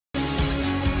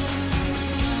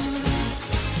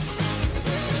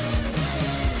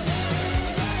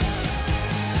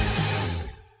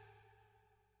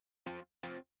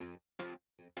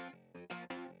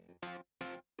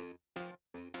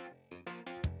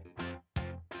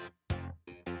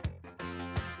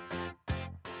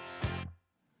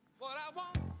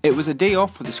It was a day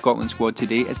off for the Scotland squad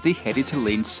today as they headed to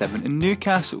Lane 7 in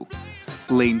Newcastle.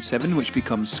 Lane 7, which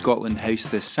becomes Scotland House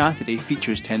this Saturday,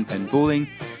 features £10 bowling,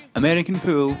 American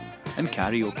pool and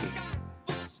karaoke.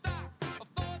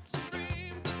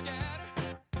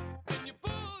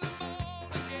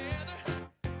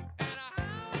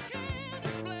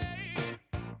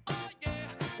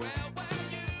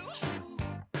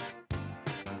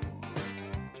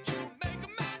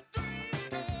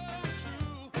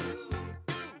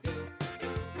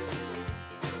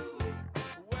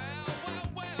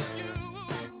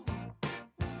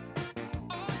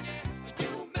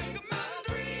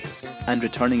 And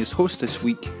returning as host this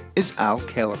week is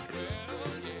Kellock.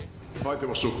 The fact that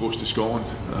we're so close to Scotland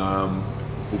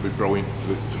will be brilliant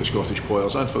for the Scottish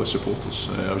players and for the supporters.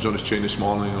 I was on his train this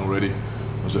morning and already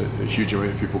there's a huge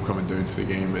amount of people coming down for the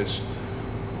game. It's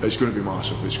going to be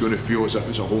massive. It's going to feel as if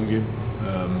it's a home game.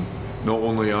 Not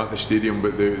only at the stadium,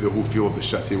 but the whole feel of the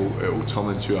city will turn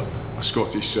into a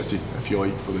Scottish city, if you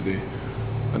like, for the day.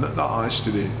 And that adds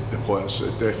to the players.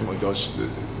 It definitely does.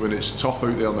 When it's tough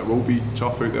out there, and it will be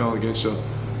tough out there against a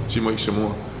team like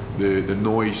Samoa, the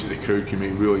noise that the crowd can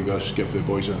make really does give the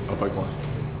boys a big lift.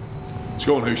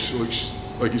 Scotland House looks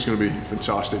like it's going to be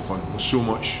fantastic fun. There's so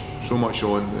much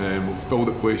on. We've filled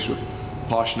the place with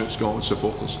passionate Scotland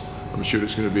supporters. I'm sure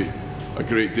it's going to be a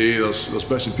great day. There's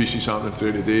bits and pieces happening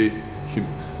throughout the day. You can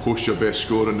post your best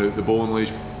score in the bowling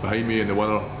lays behind me, and the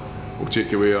winner will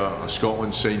take away a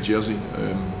Scotland signed jersey.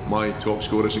 My top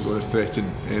score isn't going to threaten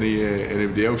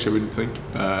anybody else, I wouldn't think.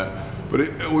 But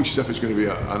it looks as if it's going to be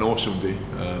an awesome day.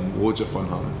 Loads of fun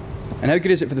happening. And how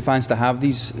good is it for the fans to have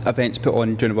these events put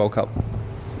on during the World Cup?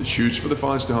 It's huge for the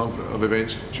fans to have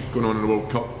events going on in the World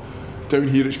Cup. Down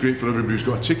here it's great for everybody who's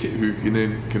got a ticket who can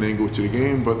then go to the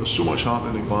game, but there's so much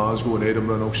happening in Glasgow and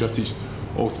Edinburgh and all cities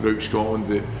all throughout Scotland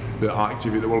that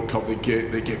activate the World Cup. They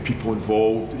get people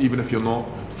involved, even if you're not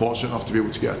fortunate enough to be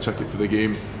able to get a ticket for the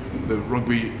game. The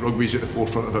rugby's at the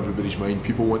forefront of everybody's mind.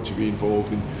 People want to be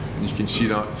involved, and you can see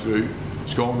that throughout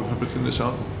Scotland with everything that's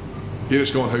happening. Here at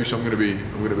Scotland House, I'm going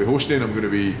to be hosting. I'm going to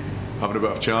be having a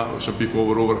bit of chat with some people.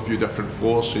 We're over a few different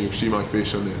floors, so you'll see my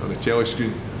face on the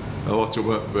telescreen a little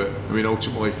bit. But I mean,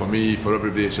 ultimately for me, for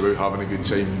everybody, it's about having a good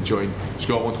time, enjoying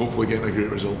Scotland, hopefully getting a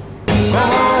great result.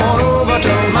 Come on over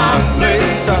to my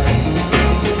place.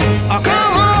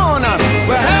 Come on,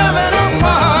 we're having a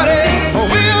party.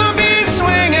 We'll be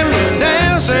swinging,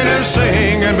 dancing and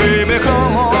singing, baby.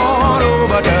 Come on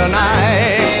over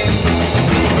tonight.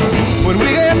 When we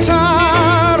get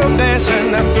tired of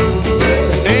dancing,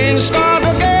 things start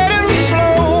getting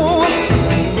slow.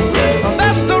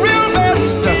 That's the real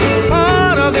best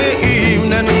part of the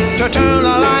evening, to turn